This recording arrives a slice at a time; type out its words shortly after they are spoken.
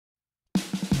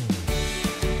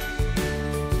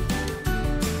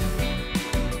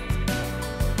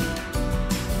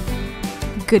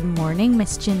Good morning,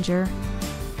 Miss Ginger.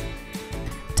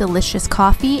 Delicious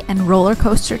coffee and roller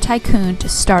coaster tycoon to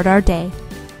start our day.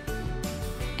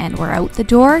 And we're out the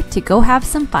door to go have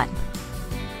some fun.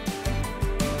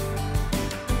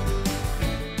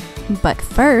 But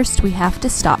first, we have to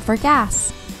stop for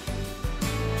gas.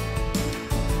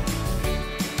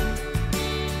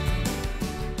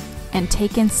 And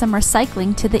take in some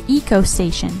recycling to the eco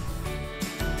station.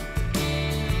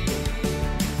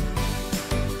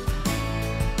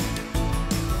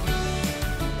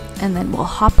 And then we'll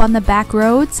hop on the back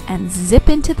roads and zip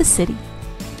into the city.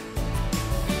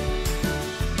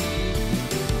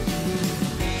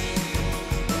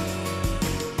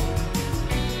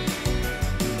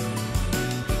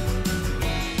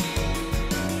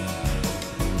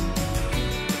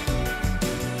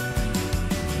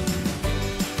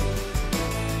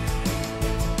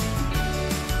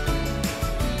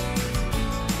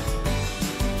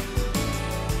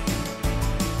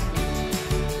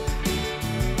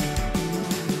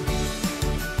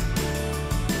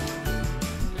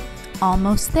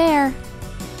 Almost there.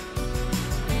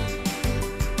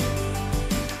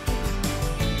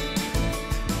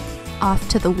 Off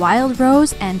to the Wild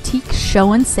Rose Antique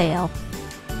Show and Sale.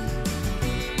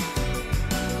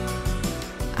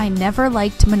 I never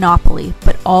liked Monopoly,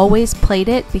 but always played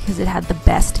it because it had the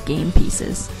best game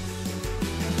pieces.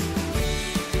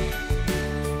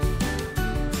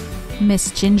 Miss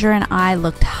Ginger and I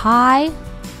looked high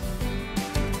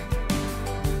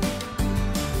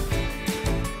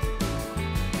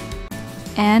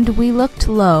and we looked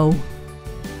low.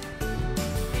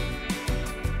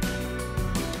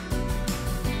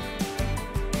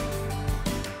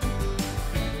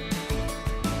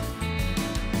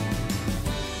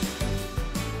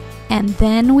 And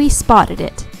then we spotted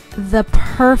it, the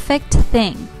perfect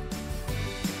thing.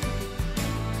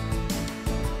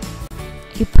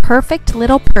 A perfect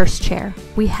little purse chair.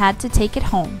 We had to take it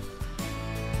home.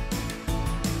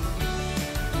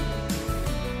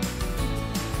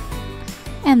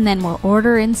 And then we'll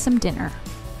order in some dinner.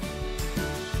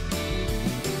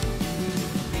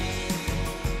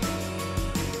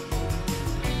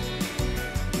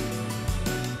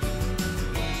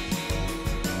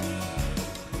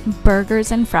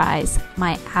 Burgers and fries,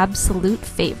 my absolute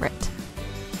favorite.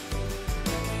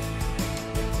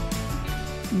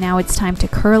 Now it's time to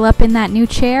curl up in that new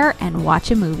chair and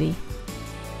watch a movie.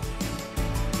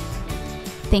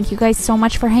 Thank you guys so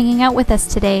much for hanging out with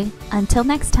us today. Until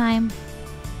next time.